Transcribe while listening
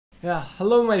Yeah,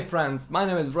 hello my friends, my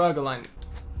name is Ragoline.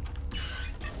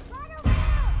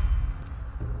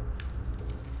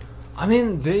 I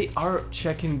mean, they are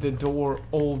checking the door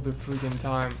all the freaking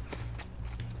time.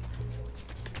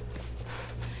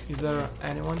 Is there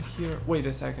anyone here? Wait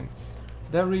a second.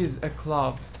 There is a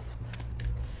club.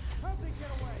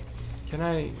 Can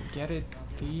I get it,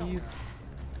 please?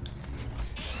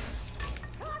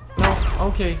 No,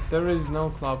 okay, there is no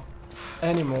club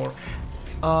anymore.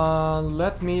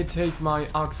 Let me take my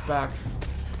axe back.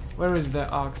 Where is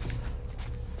the axe?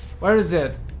 Where is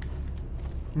it?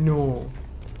 No.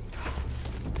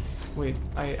 Wait,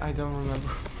 I don't remember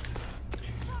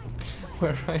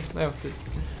where I left it.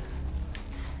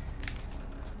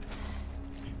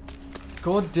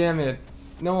 God damn it.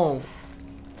 No.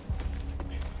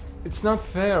 It's not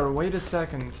fair. Wait a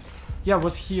second. Yeah, I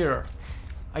was here.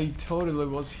 I totally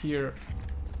was here.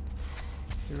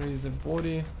 Here is a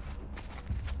body.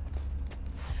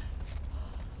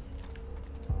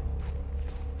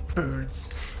 Birds.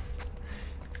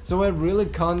 So I really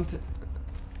can't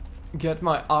get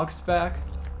my axe back?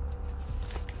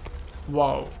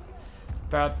 Wow.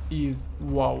 That is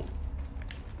wow.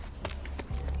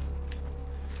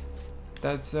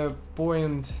 That's a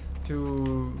point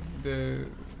to the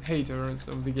haters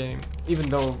of the game. Even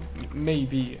though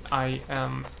maybe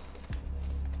I'm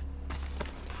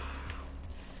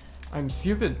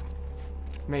stupid.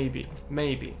 Maybe.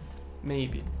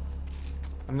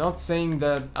 I'm not saying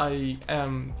that I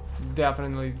am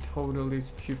definitely totally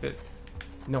stupid.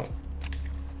 No.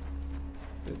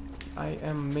 But I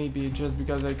am maybe just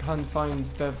because I can't find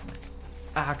the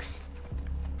axe.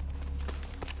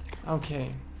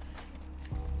 Okay.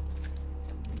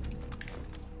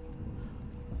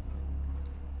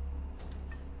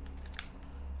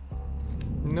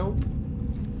 Nope.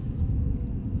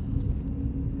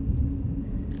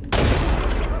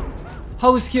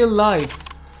 How is he alive?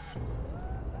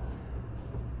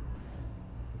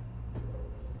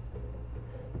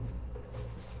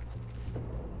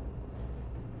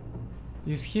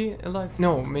 Is he alive?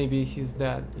 No, maybe he's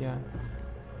dead, yeah.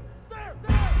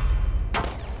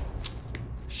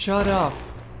 Shut up!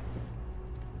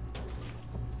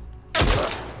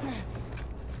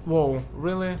 Whoa,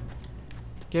 really?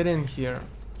 Get in here,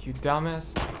 you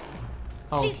dumbass.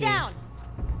 Okay. She's down!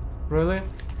 Really?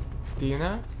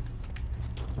 Dina?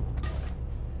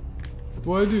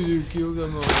 Why did you kill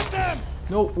them all?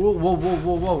 No,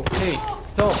 whoa, hey,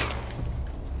 stop!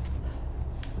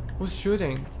 Who's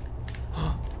shooting?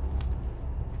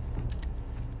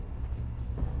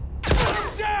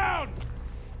 Down!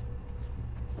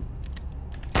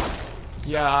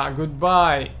 Yeah,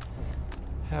 goodbye.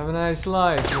 Have a nice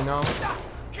life, you know.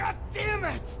 God damn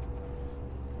it!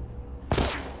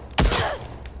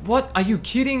 What? Are you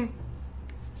kidding?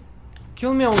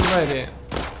 Kill me already.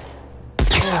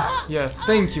 Yes,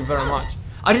 thank you very much.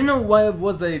 I don't know why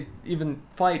was I even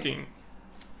fighting.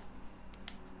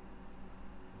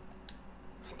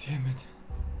 Damn it.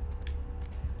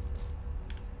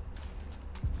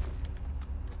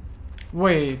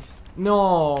 Wait,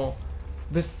 no.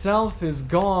 The stealth is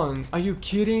gone. Are you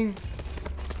kidding?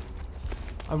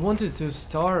 I wanted to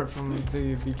start from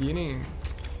the beginning,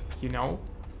 you know?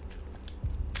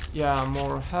 Yeah,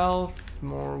 more health,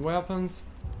 more weapons.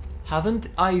 Haven't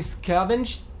I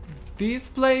scavenged this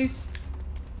place?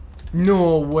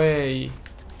 No way.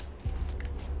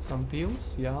 Some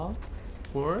pills, yeah, of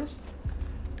course.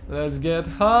 Let's get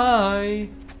high.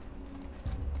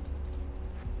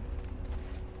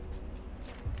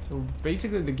 So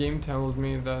basically the game tells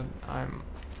me that I'm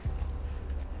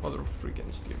mother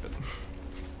freaking stupid.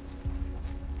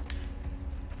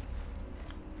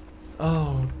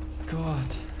 Oh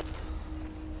god.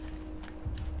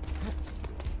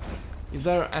 Is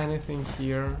there anything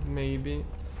here, maybe?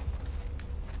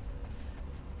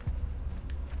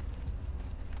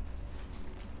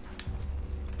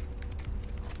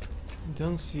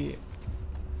 Don't see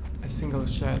a single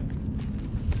shed.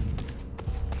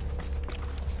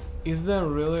 Is there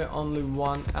really only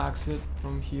one exit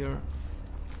from here?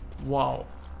 Wow.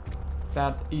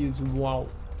 That is wow.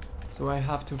 So I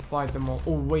have to fight them all.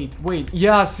 Oh wait.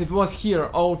 Yes, it was here.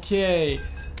 Okay.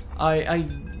 I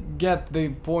get the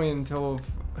point of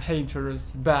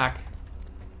haters back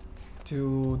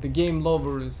to the game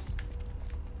lovers,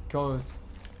 because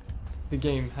the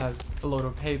game has a lot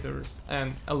of haters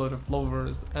and a lot of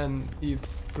lovers, and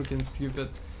it's freaking stupid.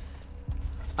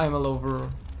 I'm a lover,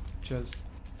 just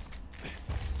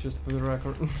for the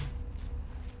record.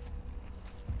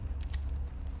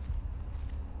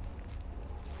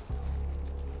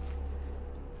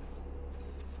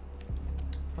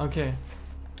 Okay.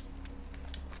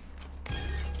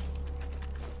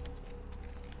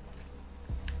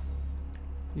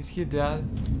 Is he dead?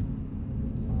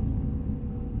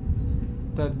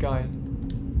 That guy.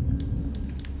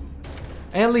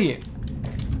 Ellie! Good.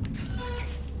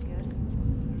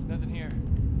 There's nothing here.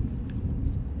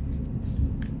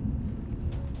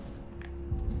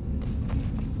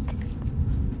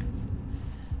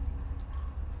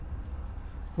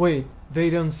 Wait, they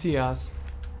don't see us.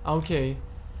 Okay.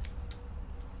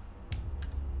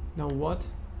 Now what?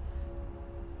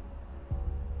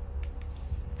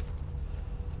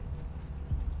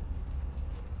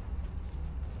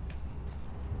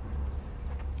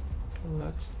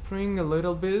 Let's bring a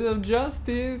little bit of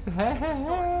justice.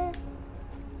 No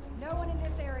one in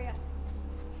this area.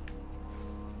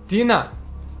 Dina!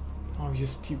 Oh, you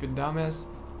stupid dumbass.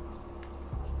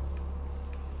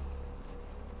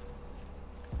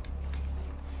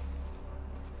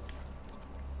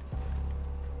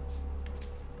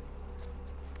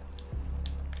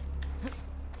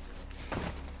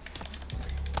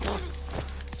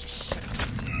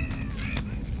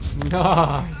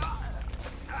 Nice.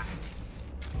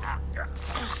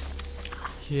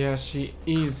 Yeah, she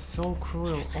is so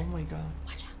cruel. Oh my god.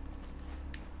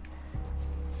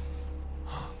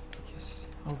 Yes.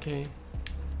 Okay.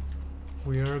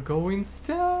 We are going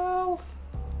stealth.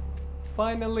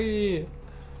 Finally.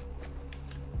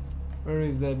 Where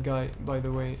is that guy, by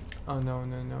the way? Oh no,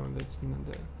 no, no. That's not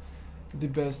the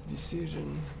best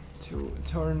decision to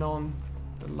turn on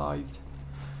the light.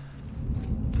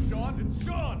 Sean, it's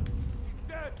Sean! He's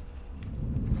dead!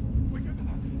 We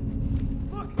can...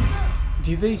 Look! There!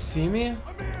 Did they see me? I'm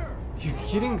here! You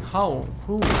kidding? How?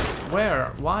 Who?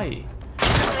 Where? Why?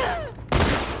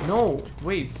 No!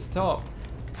 Wait! Stop!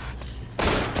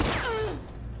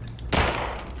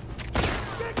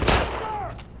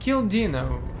 Kill Dina!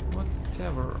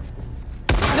 Whatever.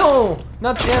 No!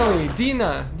 Not Ellie!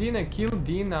 Dina! Dina! Kill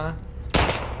Dina!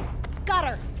 Got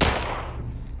her.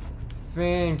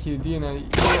 Thank you, Dina. You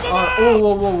are... Oh,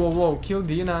 whoa, whoa, whoa, whoa! Kill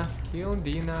Dina! Kill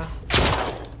Dina!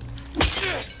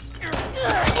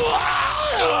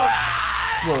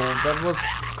 Whoa, that was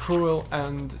cruel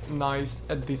and nice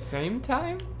at the same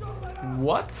time?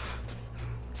 What?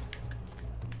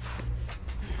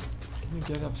 Can you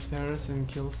get upstairs and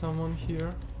kill someone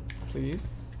here? Please?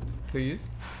 Please?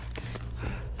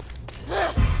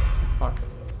 Fuck.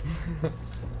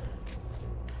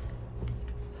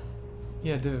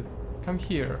 Yeah, dude. Come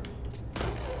here.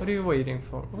 What are you waiting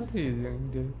for? What are you doing,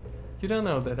 dude? You don't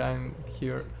know that I'm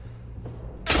here.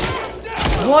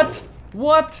 What?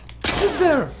 What? Who's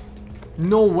there?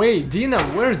 No way. Dina,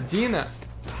 where's Dina?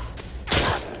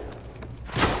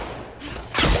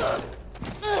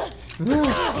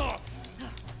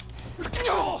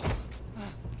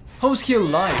 How's he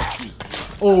alive?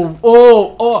 Oh,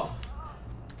 oh, oh!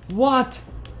 What?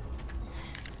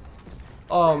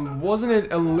 Wasn't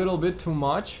it a little bit too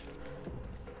much?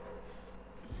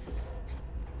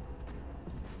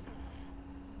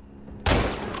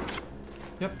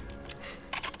 Yep.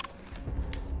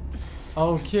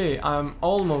 Okay, I'm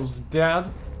almost dead.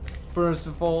 First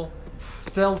of all,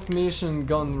 stealth mission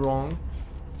gone wrong.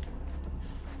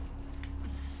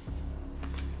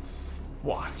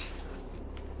 What?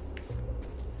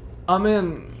 I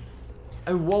mean,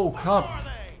 I woke up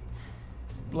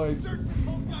like a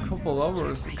couple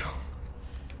hours ago.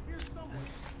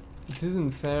 It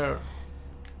isn't fair.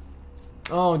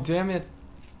 Oh, damn it.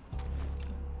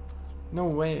 No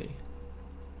way.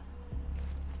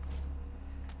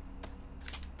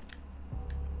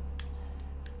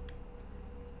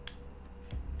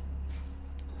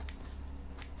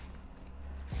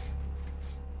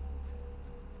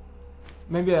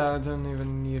 Maybe I don't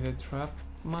even need a trap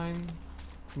mine.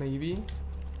 Maybe.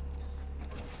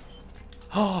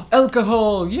 Oh,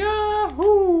 alcohol!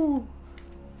 Yahoo!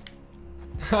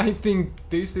 I think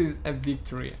this is a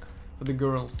victory for the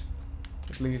girls.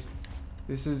 At least.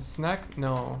 This is snack?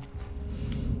 No.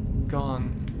 Gone.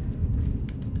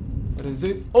 What is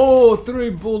it? Oh,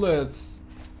 3 bullets!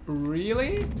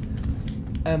 Really?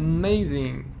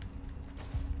 Amazing.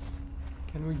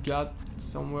 Can we get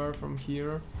somewhere from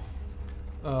here?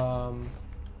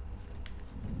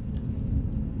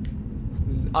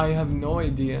 I have no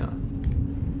idea.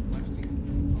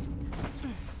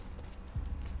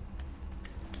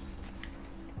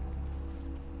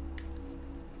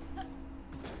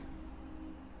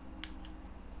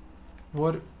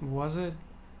 What was it?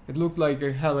 It looked like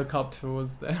a helicopter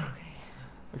was there. Okay.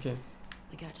 Okay.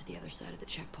 I got to the other side of the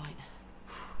checkpoint.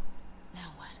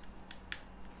 Now what?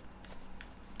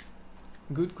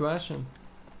 Good question.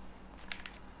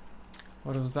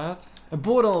 What was that? A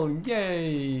bottle!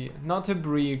 Yay! Not a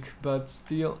brick, but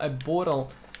still a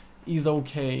bottle is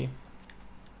okay.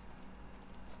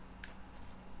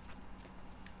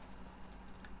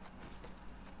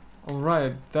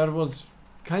 Alright, that was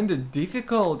kinda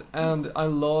difficult and I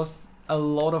lost a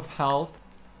lot of health.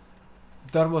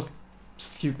 That was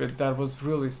stupid, that was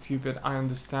really stupid, I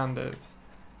understand it.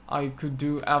 I could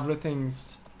do everything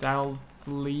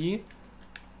stealthily,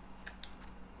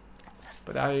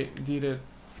 but I did it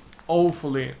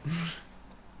awfully.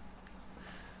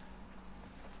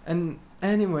 And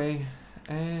anyway,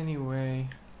 we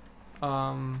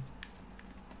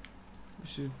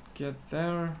should get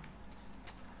there.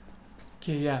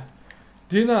 Okay, yeah.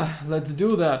 Dina, let's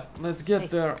do that. Let's get Hey,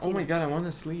 there. Oh my Dina. god, I want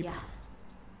to sleep. Yeah.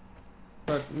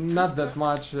 But not that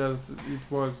much as it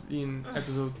was in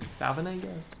episode 7, I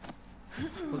guess.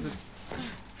 Was it?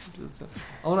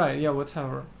 Alright, yeah,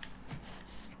 whatever.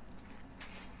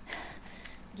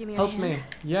 Give me your Help hand. me.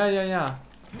 Yeah.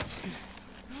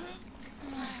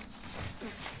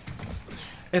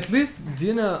 At least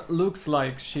Dina looks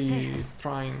like she is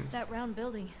trying. That round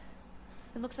building.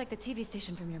 It looks like the TV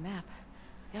station from your map.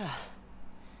 Yeah.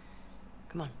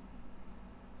 Come on.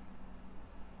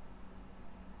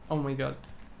 Oh my god.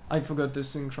 I forgot to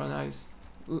synchronize.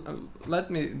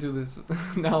 Let me do this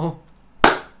now.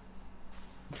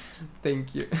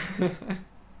 Thank you.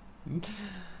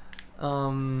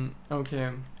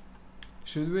 Okay.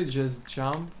 Should we just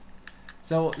jump?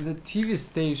 So the TV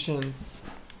station.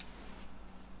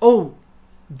 Oh,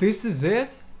 this is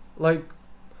it? Like,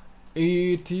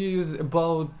 it is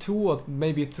about 2 or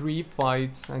maybe 3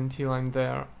 fights until I'm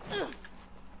there.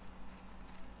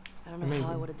 I don't know how I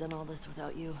Amazing. would have done all this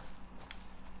without you.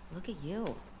 Look at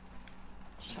you.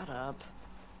 Shut up.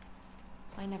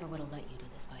 I never would have let you do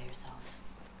this by yourself.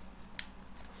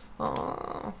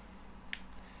 Aww.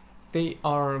 They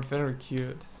are very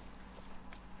cute.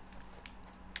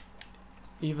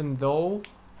 Even though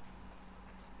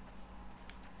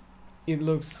it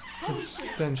looks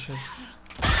pretentious.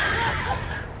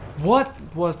 What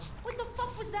was... What the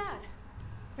fuck was that?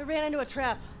 I ran into a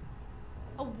trap.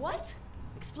 A what?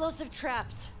 Explosive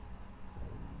traps.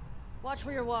 Watch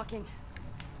where you're walking.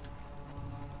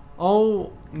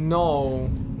 Oh no.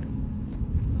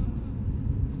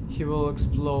 He will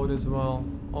explode as well.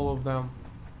 All of them.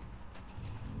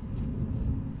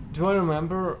 Do I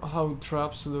remember how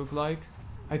traps look like?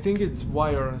 I think it's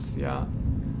wires, yeah.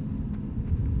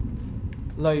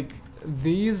 Like,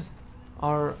 these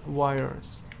are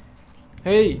wires.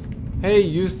 Hey,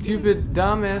 you stupid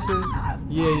dumbasses.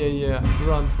 Yeah.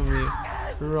 Run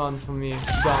for me,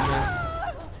 dumbass.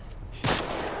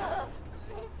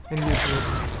 And you too.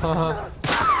 Haha.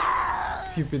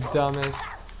 Stupid dumbass.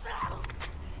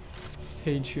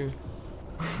 Hate you.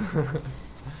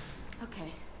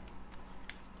 Okay.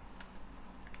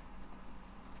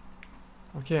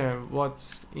 Okay,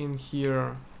 what's in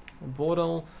here? A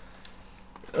bottle.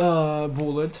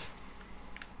 Bullet.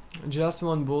 Just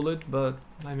 1 bullet, but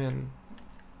I mean,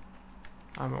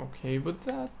 I'm okay with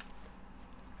that.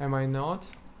 Am I not?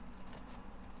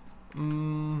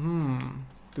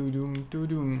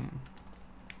 Doom.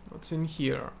 What's in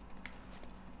here?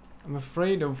 I'm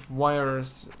afraid of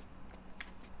wires.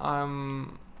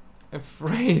 I'm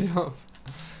afraid of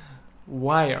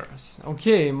wires.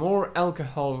 Okay, more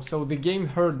alcohol. So the game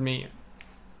heard me.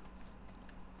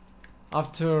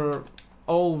 After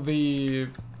all the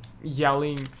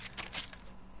yelling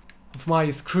of my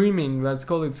screaming, let's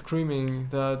call it screaming,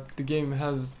 that the game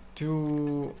has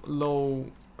too low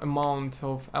amount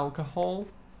of alcohol,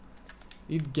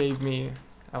 it gave me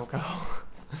alcohol.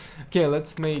 Okay,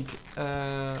 let's make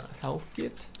a health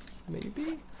kit,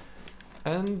 maybe,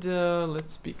 and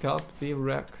let's pick up the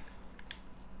wreck.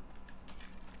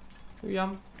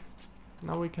 Yeah,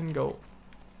 now we can go.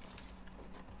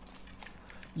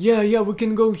 Yeah, we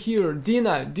can go here.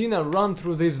 Dina, run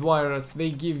through these wires.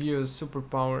 They give you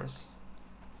superpowers.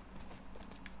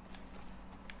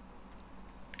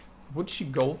 Would she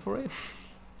go for it?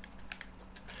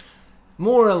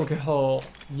 More alcohol.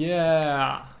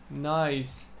 Yeah,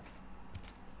 nice.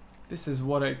 This is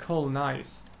what I call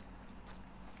nice.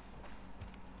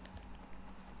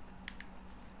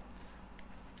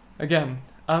 Again,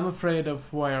 I'm afraid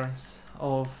of wires,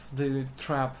 of the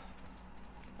trap.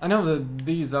 I know that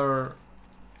these are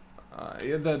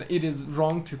that it is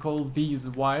wrong to call these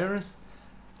wires,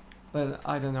 but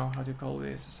I don't know how to call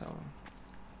this, so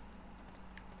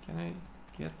can I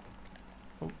get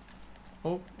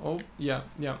oh yeah,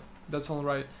 that's all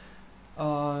right.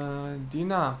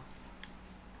 Dina,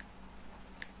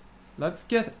 let's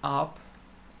get up.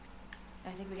 I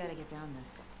think we gotta get down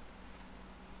this.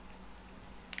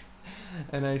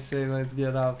 And I say let's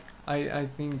get up. I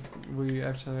think we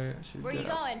actually should Where get you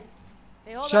up. going?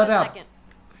 Hey, hold Shut on a up. second.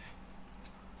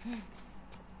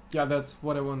 Yeah, that's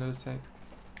what I wanted to say.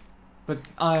 But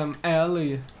I am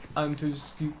Ellie. I'm too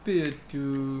stupid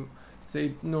to say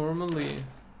it normally.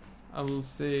 I will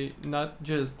say not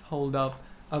just hold up.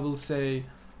 I will say,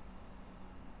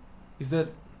 is that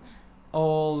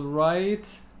all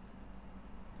right?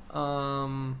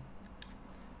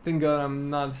 Thank God I'm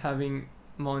not having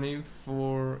money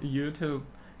for YouTube,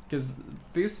 because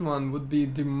this one would be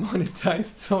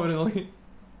demonetized totally.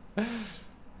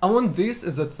 I want this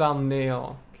as a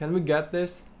thumbnail. Can we get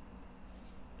this?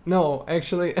 No,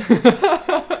 actually.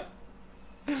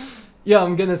 Yeah,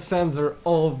 I'm gonna censor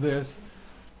all of this,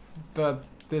 but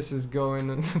this is going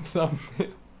in the thumbnail.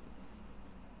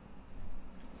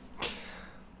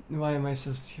 Why am I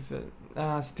so stupid?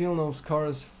 Still no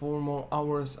scars, 4 more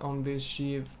hours on this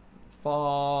ship.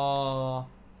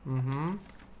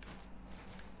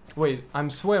 Wait, I'm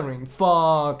swearing.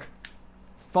 Fuck.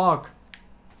 Fuck.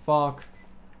 Fuck.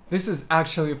 This is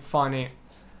actually funny.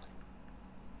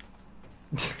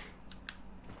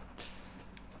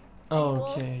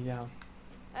 Okay, yeah.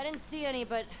 I didn't see any,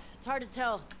 but it's hard to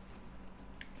tell.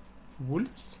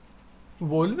 Wolves?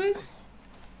 Wolves?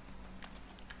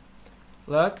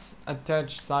 Let's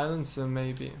attach silencer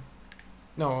maybe.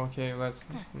 No, okay, let's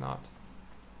not.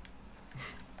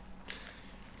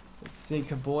 Let's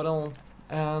take a bottle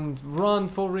and run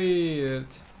for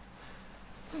it.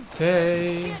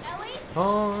 Take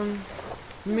on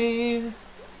me.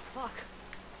 Fuck.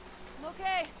 I'm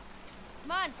okay.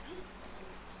 Come on. Of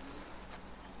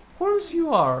course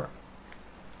you are. Of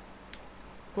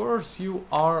course you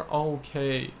are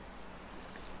okay.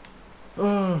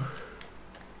 Oh,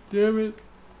 damn it.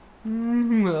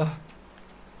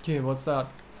 Okay, what's that?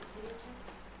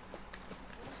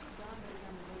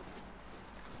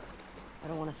 I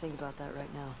don't want to think about that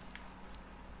right now.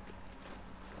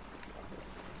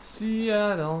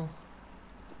 Seattle.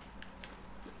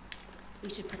 We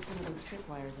should put some of those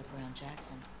tripwires up around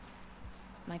Jackson.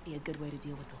 Might be a good way to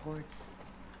deal with the hordes.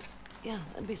 Yeah,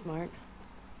 that'd be smart.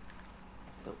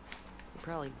 But we'd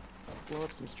probably blow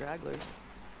up some stragglers.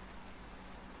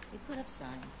 We put up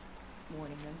signs,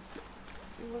 warning them.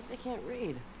 What if they can't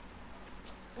read?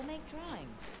 We'll make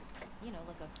drawings. You know,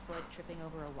 like a foot tripping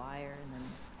over a wire and then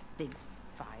big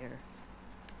fire.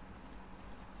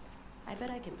 I bet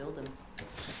I could build them.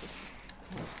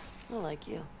 I like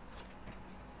you.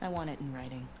 I want it in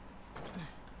writing.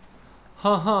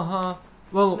 Ha ha ha. I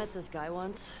Well, met this guy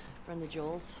once, friend of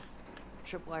Joel's.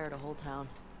 Tripwired a whole town.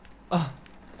 How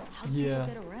do yeah,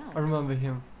 people get around? I remember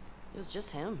him. It was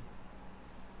just him.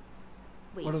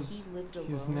 Wait, What was he lived alone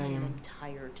his in an name?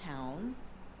 entire town?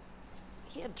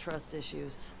 He had trust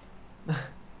issues.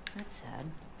 That's sad.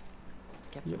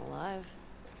 Kept Yep. him alive.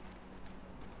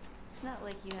 It's not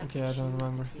like you have Okay, to I choose don't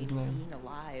remember between his name. being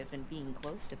alive and being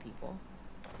close to people.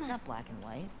 It's not black and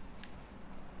white.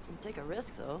 You take a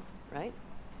risk though, right?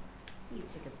 You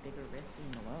take a bigger risk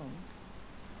being alone.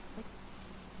 Like,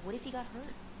 what if he got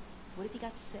hurt? What if he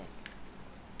got sick?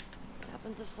 What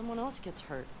happens if someone else gets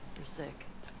hurt or sick?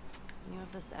 You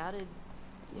have this added,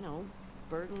 you know,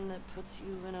 burden that puts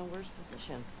you in a worse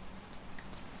position.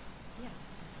 Yeah.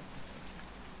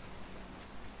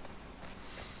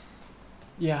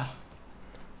 Yeah.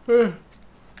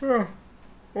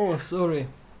 Oh, sorry.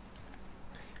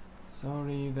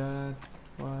 Sorry, that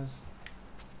was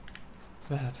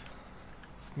bad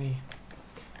of me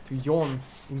to yawn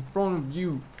in front of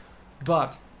you.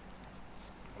 But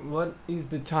what is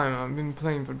the time? I've been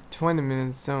playing for 20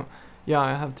 minutes, so yeah,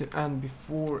 I have to end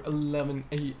before 11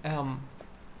 a.m.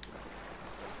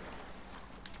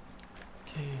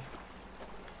 Okay.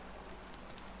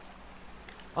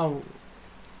 Oh,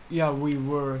 yeah, we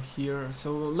were here,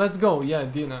 so let's go. Yeah,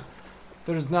 Dina.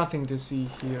 There's nothing to see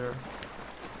here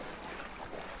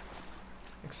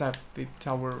except the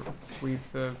tower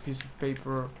with a piece of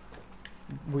paper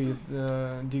with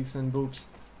dicks and boobs.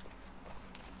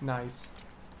 Nice.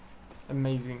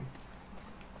 Amazing.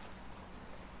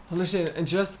 Holy shit, and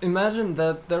just imagine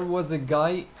that there is a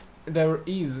guy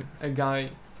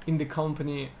in the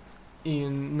company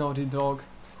in Naughty Dog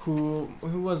who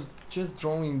was just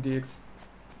drawing dicks,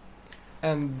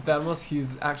 and that was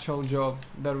his actual job.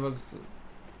 That was,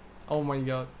 oh my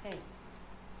god. Hey,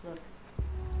 look.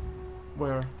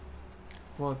 Where?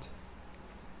 What?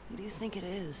 Who do you think it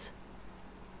is?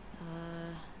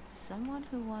 Someone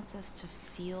who wants us to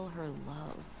feel her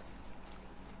love.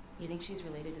 You think she's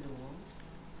related to the wolves?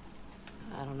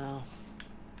 I don't know.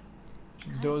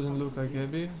 Doesn't look like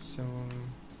Abby, so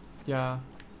yeah,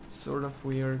 sort of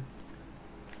weird.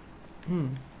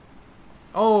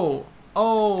 Oh,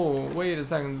 wait a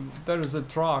second. There's a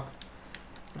truck.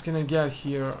 What can I get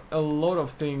here? A lot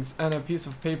of things and a piece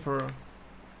of paper.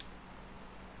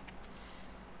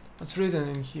 What's written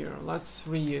in here? Let's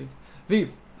read.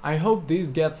 Viv, I hope this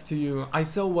gets to you. I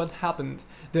saw what happened.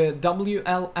 The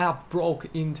WLF broke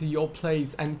into your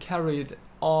place and carried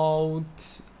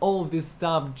out all this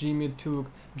stuff Jimmy took.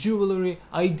 Jewelry,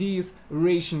 IDs,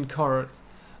 ration cards.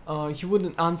 He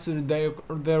wouldn't answer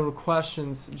their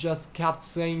questions, just kept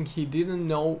saying he didn't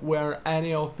know where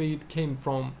any of it came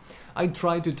from. I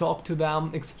tried to talk to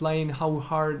them, explain how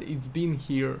hard it's been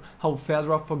here, how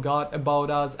Fedra forgot about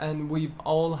us and we've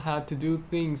all had to do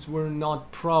things we're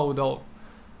not proud of.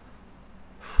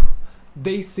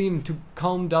 They seemed to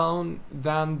calm down,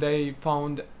 then they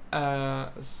found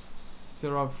a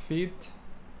Seraphite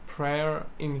prayer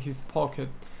in his pocket.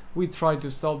 We tried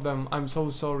to stop them. I'm so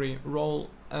sorry. Roll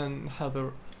and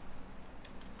Heather.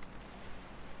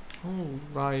 Oh,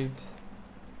 right.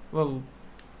 Well...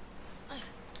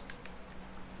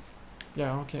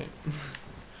 yeah, okay.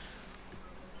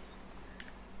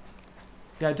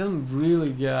 Yeah, I don't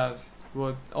really get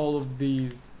what all of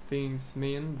these things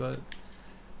mean, but...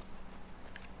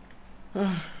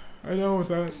 I know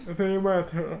that they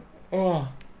matter. Oh.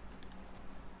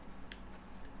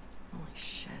 Holy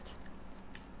shit.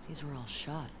 These were all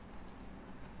shot.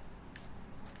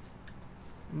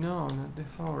 No, not the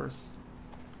horse.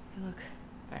 Hey, look.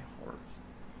 A horse.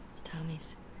 It's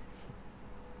Tommy's.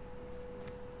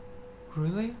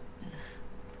 Really?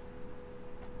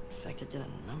 Infected did a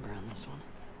number on this one.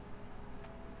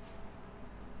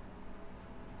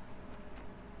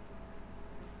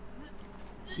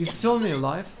 Is Tommy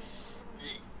alive?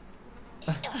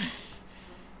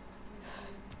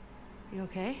 You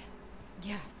okay?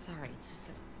 Yeah, sorry, it's just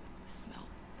the smell.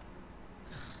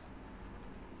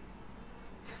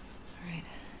 Alright.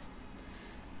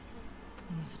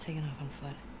 You must have taken off on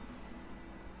foot.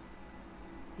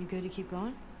 You good to keep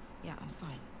going? Yeah, I'm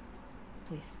fine.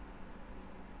 Please.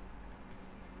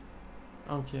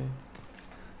 Okay.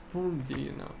 Who do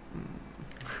you know?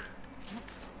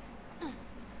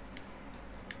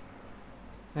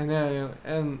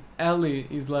 And Ellie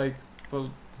is like,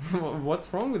 well,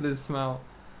 what's wrong with this smell?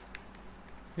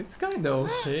 It's kinda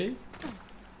okay.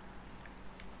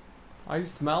 I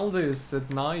smell this at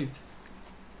night.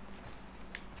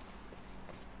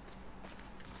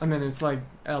 I mean, it's like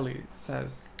Ellie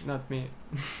says, not me.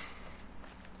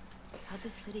 How'd the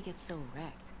city get so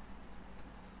wrecked?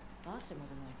 Boston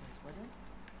wasn't like this, was it?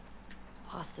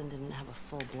 Boston didn't have a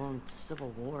full-blown civil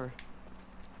war.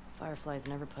 Fireflies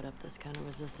never put up this kind of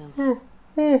resistance.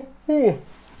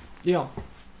 Yeah,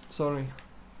 sorry.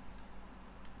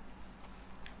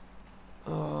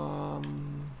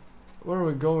 Where are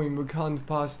we going? We can't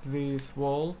pass this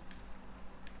wall.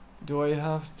 Do I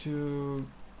have to...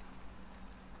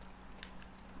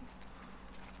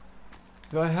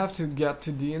 do I have to get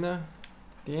to Dina?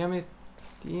 Damn it,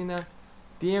 Dina.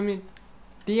 Damn it.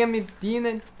 Damn it,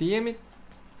 Dina. Damn it.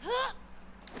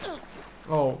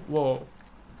 Oh, whoa.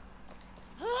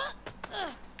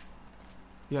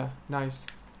 Yeah, nice.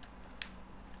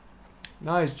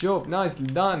 Nice job, nicely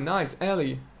done, nice,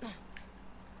 Ellie.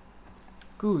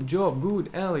 Good job, good,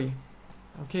 Ellie.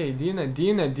 Okay,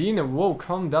 Dina, whoa,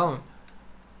 calm down.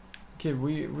 Okay,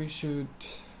 we should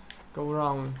go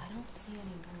around. I don't see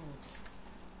any wolves.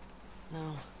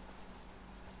 No.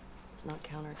 Let's not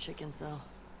count our chickens, though.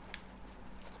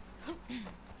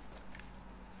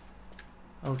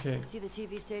 Okay. See the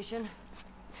TV station?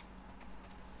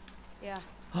 Yeah,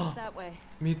 it's that way.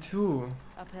 Me too.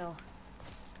 Uphill.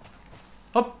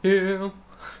 Uphill.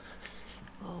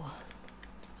 Whoa.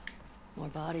 More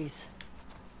bodies.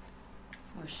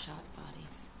 Or shot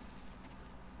bodies.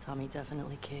 Tommy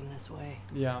definitely came this way.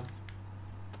 Yeah.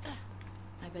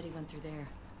 I bet he went through there.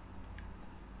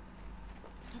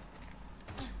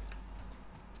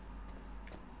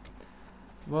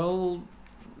 Well,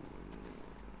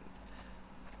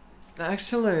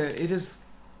 actually, it is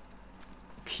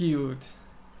cute.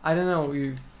 I don't know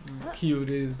if cute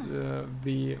is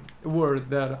the word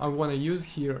that I want to use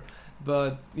here,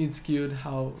 but it's cute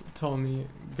how Tommy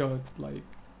got like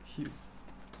his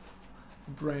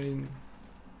brain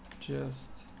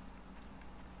just...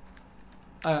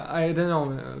 I don't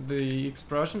know the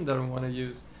expression that I want to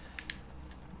use,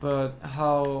 but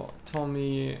how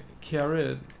Tommy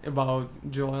cared about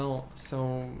Joel,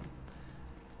 so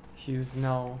he's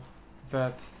now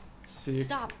that sick.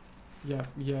 Stop! Yeah.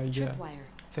 Tripwire.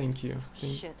 Thank you.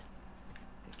 Shit.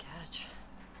 Good catch.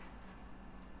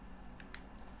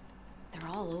 They're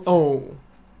all over. Oh,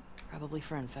 Probably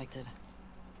for infected.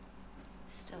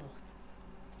 Still.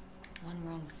 One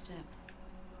wrong step.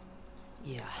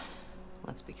 Yeah.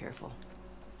 Let's be careful.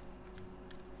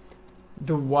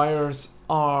 the wires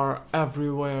are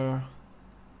everywhere.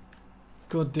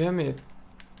 God damn it.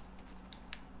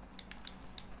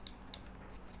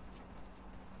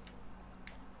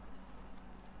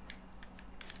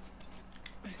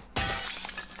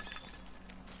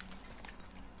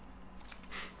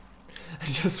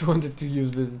 just wanted to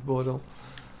use this bottle.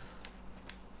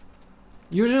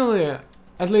 Usually,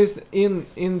 at least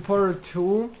in part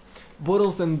 2,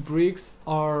 bottles and bricks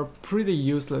are pretty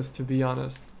useless, to be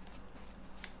honest.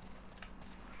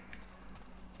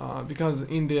 Because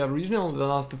in the original The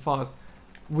Last of Us,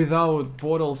 without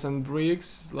bottles and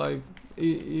bricks, like,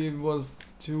 it was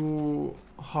too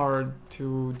hard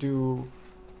to do,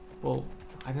 well,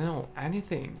 I don't know,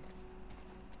 anything.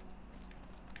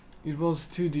 It was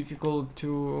too difficult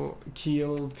to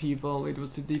kill people, it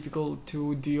was too difficult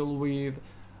to deal with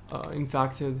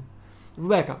infected.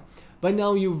 Rebecca, by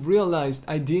now you've realized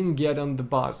I didn't get on the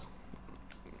bus.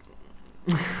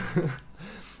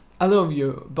 I love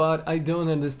you, but I don't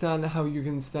understand how you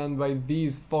can stand by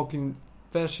these fucking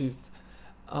fascists.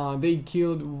 They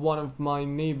killed one of my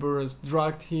neighbors,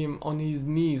 dragged him on his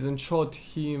knees and shot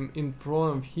him in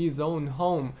front of his own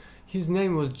home. His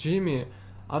name was Jimmy.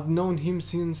 I've known him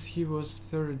since he was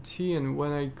 13.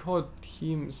 When I caught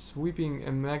him sweeping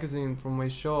a magazine from my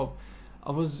shop,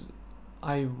 I was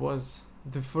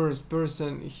the first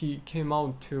person he came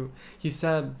out to. He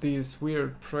said this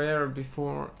weird prayer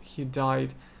before he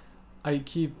died. I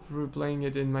keep replaying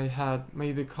it in my head.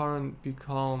 May the current be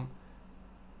calm.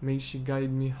 May she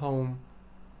guide me home.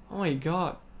 Oh my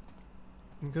god.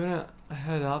 I'm gonna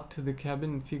head up to the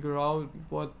cabin and figure out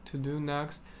what to do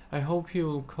next. I hope he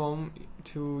will come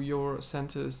to your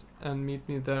senses and meet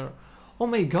me there. Oh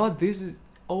my god, this is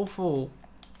awful.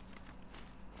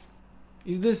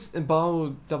 Is this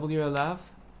about WLF?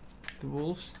 The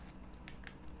wolves?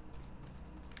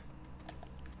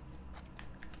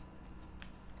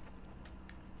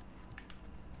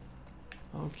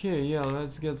 Okay, yeah,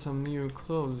 let's get some new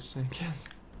clothes, I guess.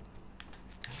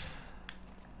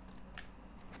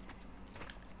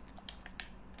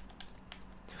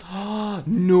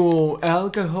 No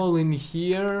alcohol in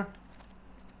here?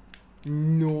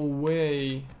 No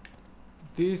way.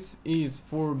 This is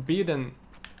forbidden.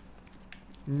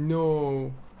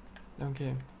 No.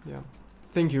 Okay, yeah.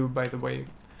 Thank you, by the way,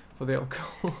 for the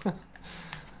alcohol.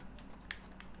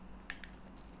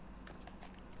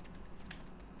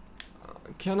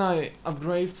 Can I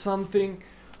upgrade something?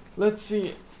 Let's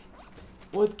see.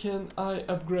 What can I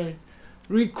upgrade?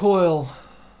 Recoil.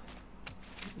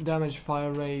 Damage,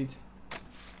 fire rate.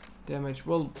 Damage.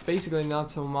 Well, basically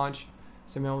not so much.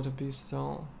 Semi-auto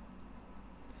pistol.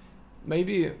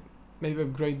 Maybe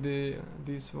upgrade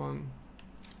this one.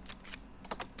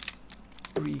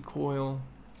 Recoil.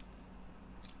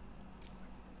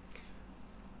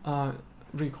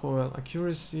 Recoil.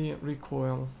 Accuracy.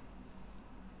 Recoil.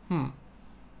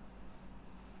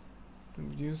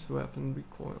 Use weapon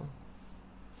recoil.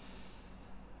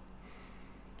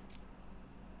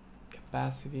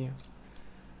 Capacity.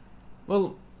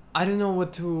 Well, I don't know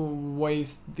what to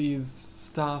waste these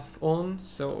stuff on,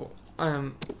 so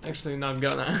I'm actually not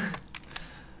gonna.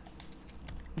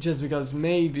 Just because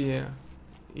maybe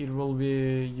it will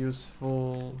be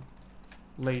useful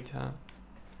later.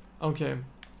 Okay.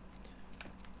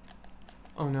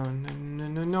 Oh no,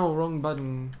 no, wrong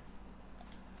button.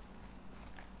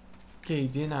 Okay,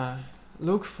 Dina,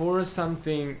 look for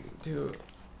something to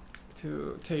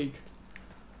take,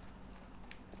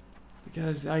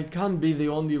 because I can't be the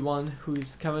only one who is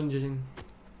scavenging.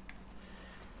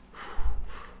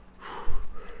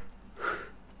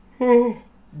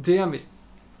 Damn it!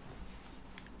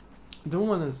 I don't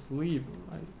want to sleep.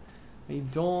 I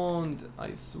don't.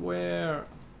 I swear.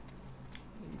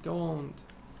 I don't.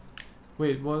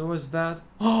 Wait, what was that?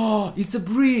 Oh, it's a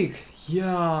brick.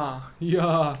 Yeah,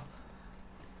 yeah.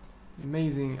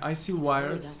 Amazing. I see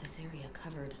wires. Got this area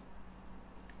covered.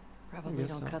 Probably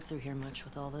don't cut through here much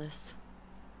with all this.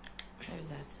 There's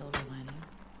that silver lining.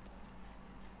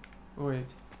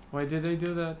 Wait, why did I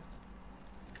do that?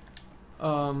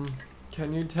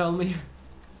 Can you tell me?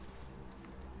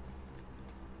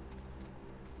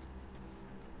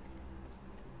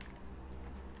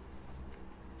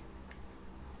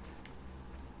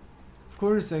 Of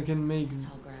course I can make... This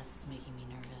tall grass is making me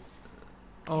nervous.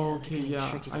 Oh, okay,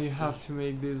 yeah, I see. have to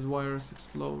make these wires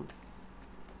explode.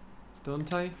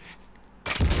 Don't I?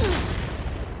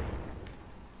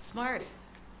 Smart.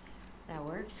 That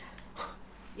works.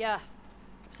 Yeah,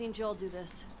 I've seen Joel do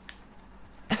this.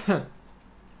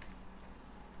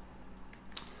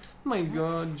 My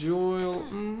god, Joel.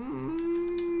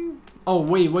 Oh,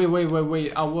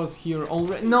 wait. I was here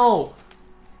already. No!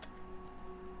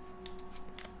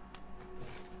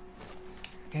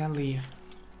 Ellie.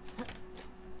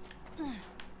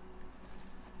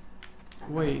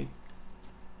 Wait.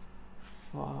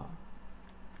 Fuck.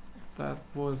 That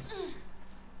was...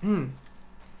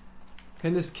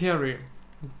 kinda scary.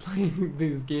 Playing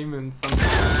this game and something.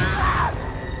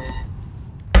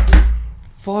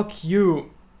 Fuck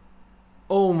you.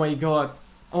 Oh my god.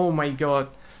 Oh my god.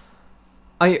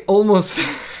 I almost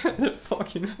had a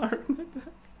fucking heart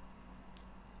attack.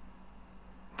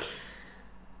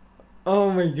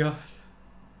 Oh my god.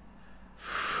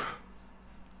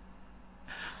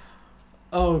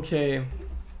 Okay.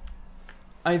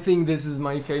 I think this is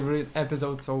my favorite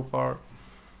episode so far.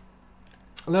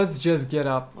 Let's just get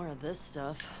up. More of this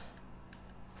stuff.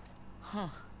 Huh.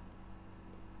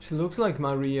 She looks like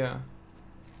Maria.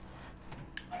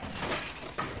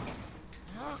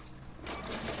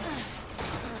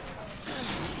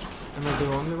 Am I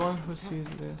the only one who sees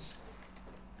this?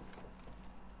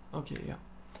 Okay, yeah.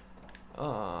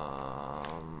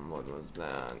 What was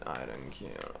that? I don't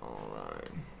care. Alright.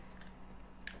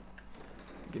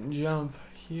 I can jump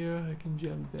here, I can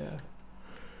jump there.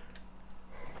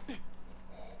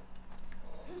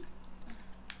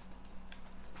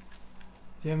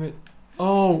 Damn it.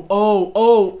 Oh, oh,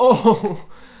 oh, oh!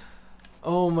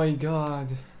 Oh my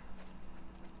god.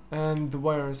 And the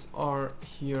wires are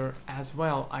here as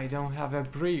well. I don't have a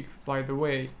brick, by the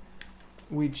way,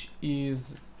 which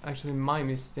is actually my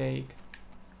mistake,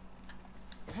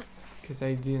 because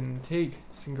I didn't take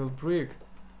a single brick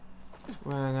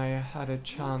when I had a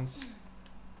chance.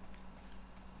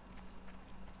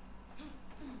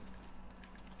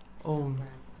 Oh.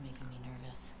 Sunglasses is making me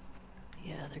nervous.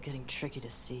 Yeah, they're getting tricky to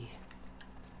see.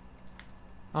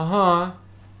 Uh-huh.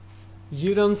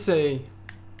 You don't say.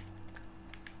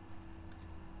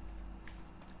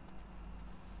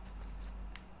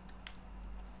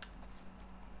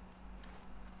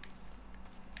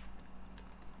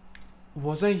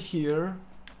 Was I here?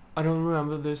 I don't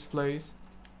remember this place.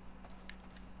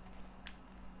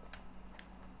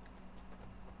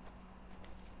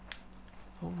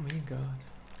 Oh my god.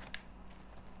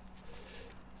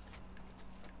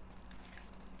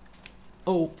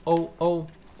 Oh, oh, oh.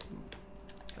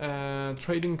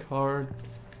 Trading card.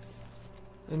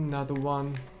 Another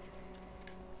one.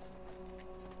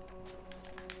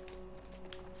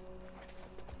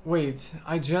 Wait,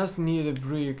 I just need a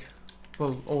brick.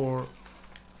 Well, or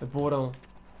a bottle.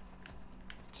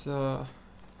 It's the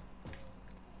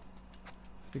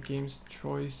game's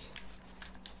choice.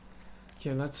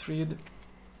 Okay, let's read.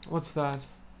 What's that?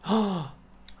 Ah,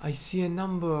 I see a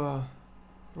number.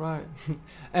 Right.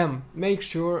 M. Make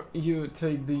sure you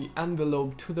take the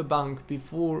envelope to the bank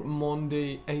before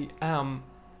Monday AM.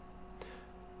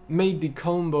 Made the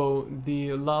combo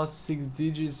the last 6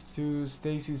 digits to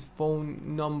Stacy's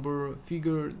phone number.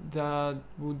 Figure that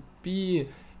would be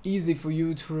easy for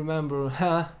you to remember.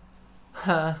 Ha.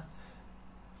 Ha.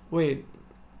 Wait.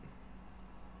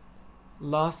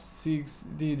 Last 6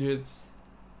 digits.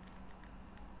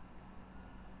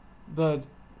 But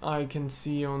I can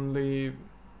see only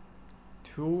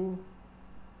 2.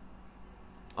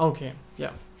 Okay,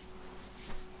 yeah.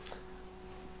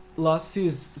 Last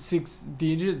is 6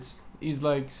 digits is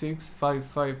like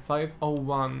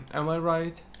 655501. Am I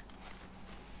right?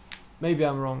 Maybe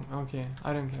I'm wrong. Okay,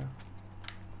 I don't care.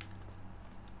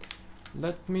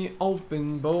 Let me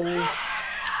open both.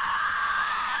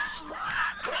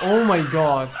 Oh my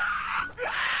god.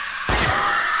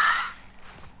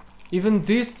 Even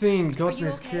this thing got me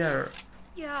scared.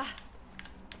 Yeah.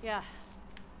 Yeah.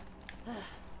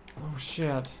 Oh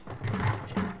shit.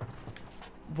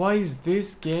 Why is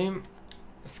this game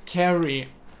scary?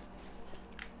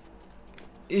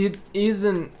 It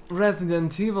isn't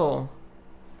Resident Evil.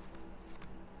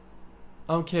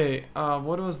 Okay,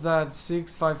 what was that?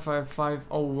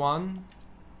 655501?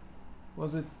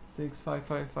 Was it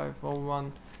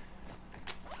 655501?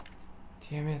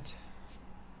 Damn it.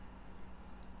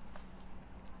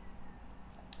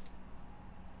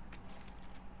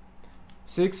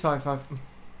 Six five five.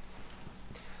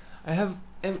 I have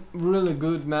a really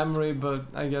good memory, but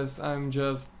I guess I'm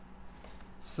just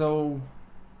so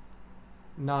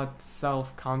not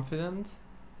self-confident.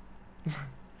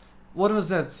 What was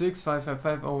that?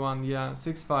 655501. Yeah,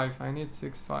 65. I need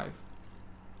 65.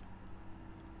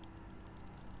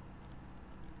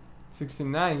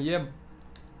 69. Yep.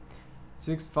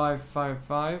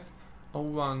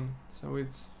 655501. So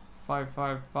it's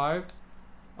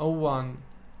 55501.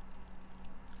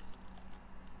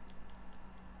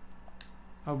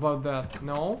 How about that?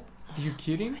 No? Are you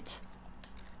kidding?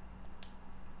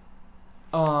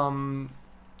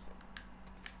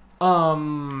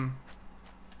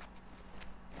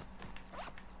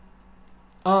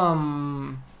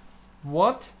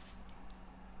 What?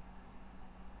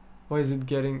 Why is it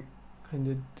getting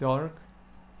kinda dark?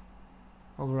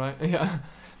 Alright, yeah.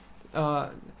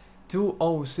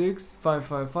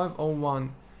 206-555-01.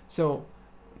 So,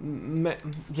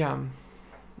 yeah,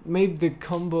 made the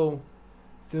combo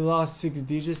the last 6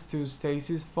 digits to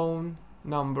Stacy's phone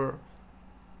number.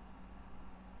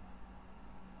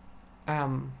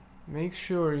 Make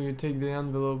sure you take the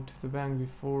envelope to the bank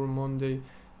before Monday.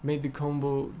 Made the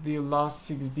combo the last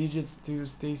 6 digits to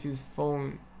Stacy's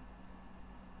phone.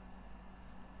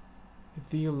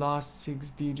 The last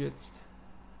 6 digits.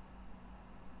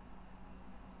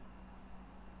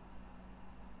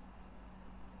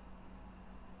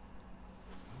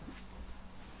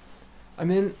 I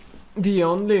mean, the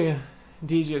only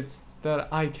digits that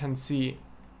I can see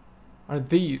are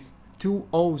these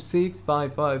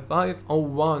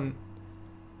 206555501.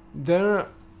 There,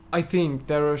 I think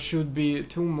there should be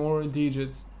 2 more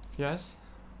digits. Yes?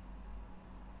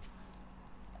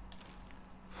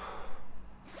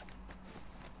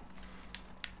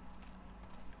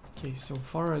 Okay, so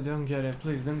far I don't get it.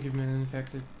 Please don't give me an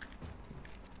infected.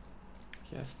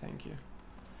 Yes, thank you.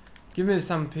 Give me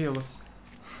some pills.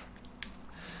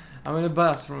 I'm in the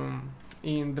bathroom.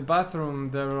 In the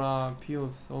bathroom there are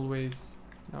pills always.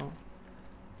 No?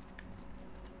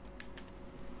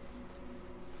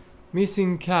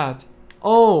 Missing cat.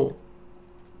 Oh!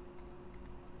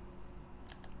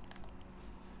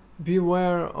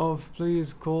 Beware of,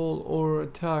 please call or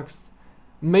text.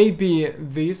 Maybe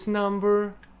this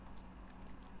number?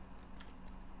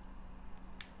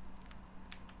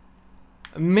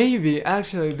 Maybe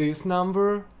actually this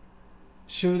number.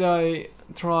 Should I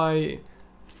try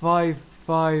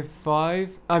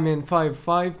 555? I mean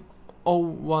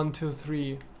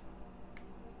 550123.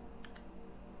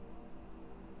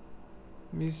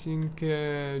 Missing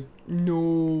cat.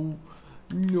 No.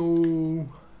 No.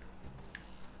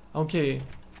 Okay.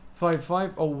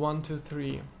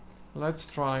 550123. Let's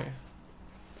try.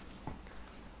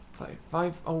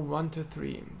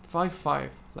 550123.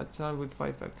 55. Let's start with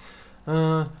 55.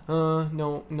 No,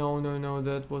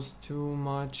 that was too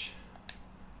much.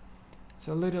 It's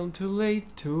a little too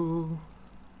late to.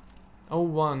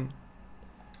 01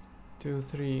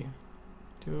 23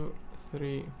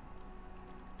 23.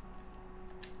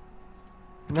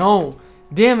 No,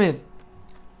 damn it.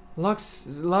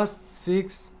 Last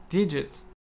 6 digits.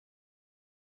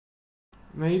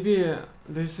 Maybe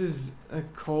this is a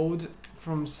code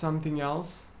from something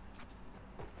else.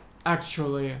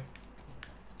 Actually,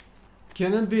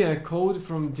 can it be a code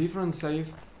from different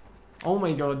safe? Oh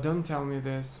my god, don't tell me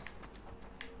this.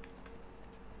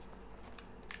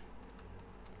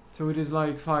 So it is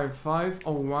like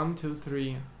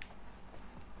 550123.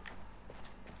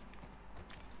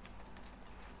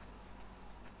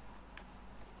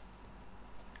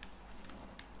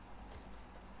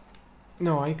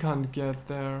 No, I can't get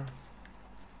there.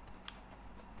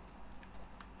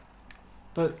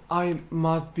 But I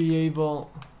must be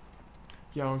able.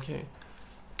 Yeah, okay.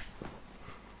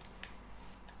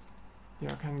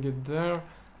 Yeah, I can get there,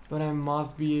 but I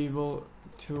must be able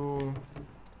to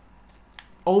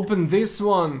open this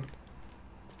one.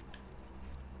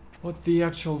 What the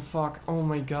actual fuck? Oh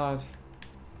my god.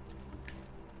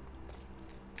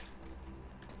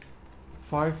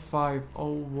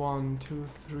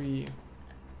 550123.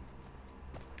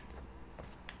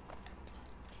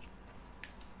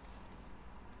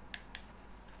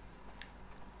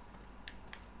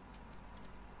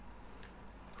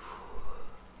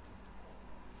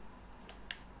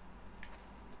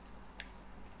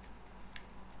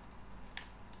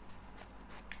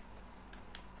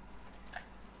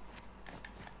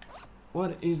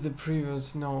 What is the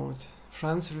previous note?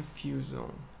 Fran's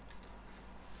refusal.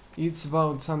 It's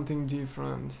about something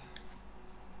different.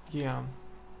 Yeah.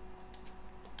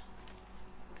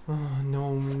 Oh,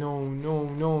 no. I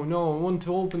want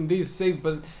to open this safe,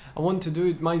 but I want to do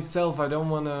it myself. I don't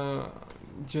want to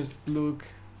just look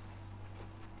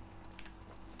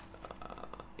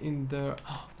in there.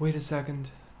 Wait a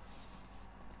second.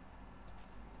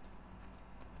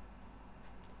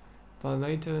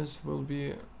 Violators will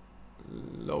be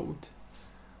load.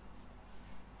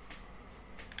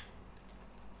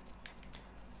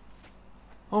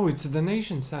 Oh, it's a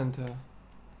donation center.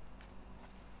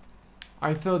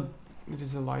 I thought it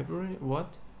is a library.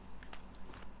 What?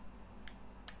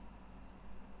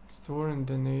 Store and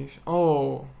donation.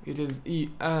 Oh, it is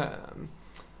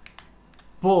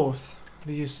both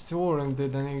the store and the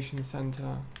donation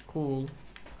center. Cool.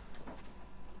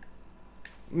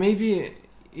 Maybe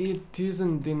it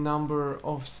isn't the number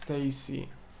of Stacy.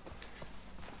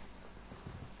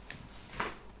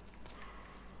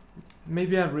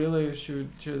 Maybe I really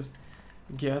should just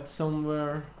get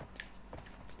somewhere.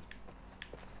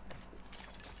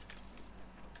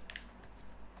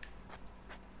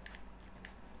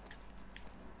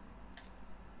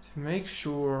 To make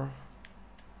sure.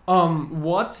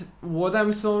 What? What,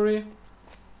 I'm sorry?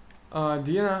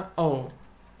 Diana? Oh.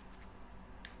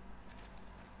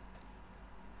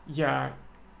 Yeah.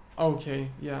 Okay,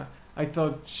 yeah. I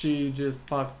thought she just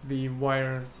passed the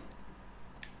wires.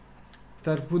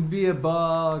 That would be a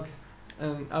bug.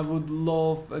 And I would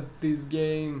love at this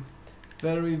game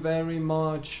very, very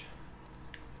much.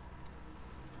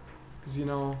 Because, you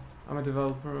know, I'm a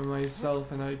developer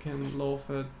myself and I can laugh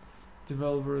at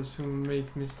developers who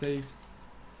make mistakes.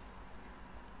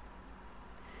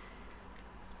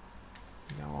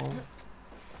 No.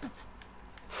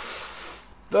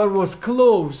 That was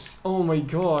close! Oh my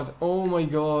god, oh my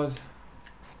god.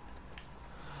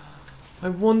 I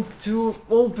want to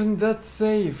open that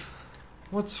safe.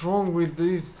 What's wrong with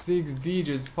these 6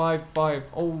 digits?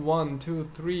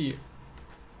 550123.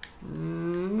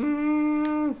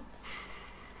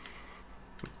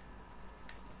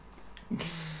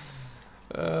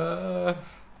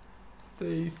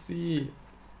 Stacy.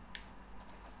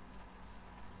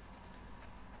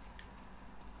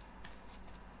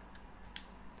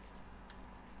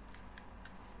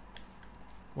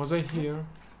 Was I here?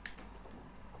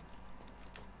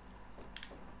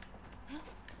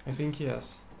 I think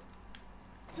yes.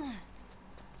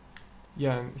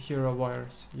 Yeah, and here are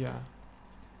wires, yeah.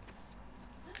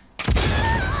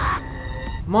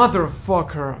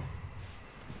 Motherfucker!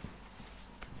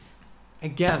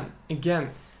 Again.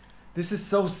 This is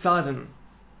so sudden.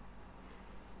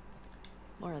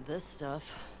 More of this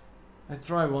stuff. Let's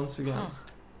try once again.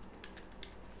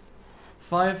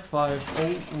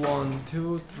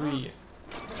 550123.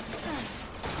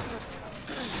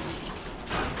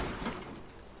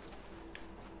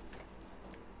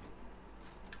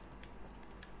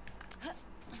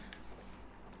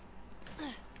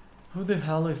 Who the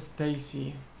hell is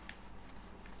Stacy?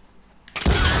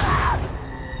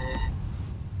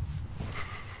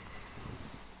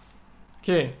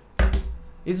 Okay,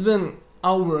 it's been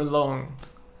hour long,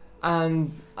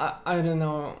 and I don't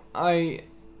know. I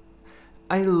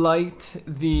liked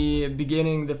the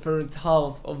beginning, the first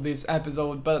half of this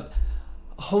episode, but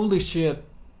holy shit,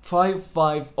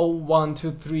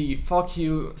 550123. Fuck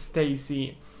you,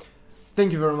 Stacy.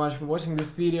 Thank you very much for watching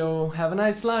this video. Have a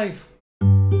nice life.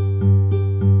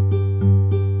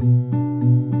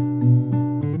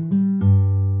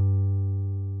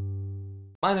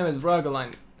 My name is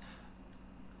Ragoline.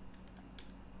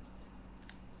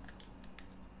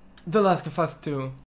 The Last of Us 2.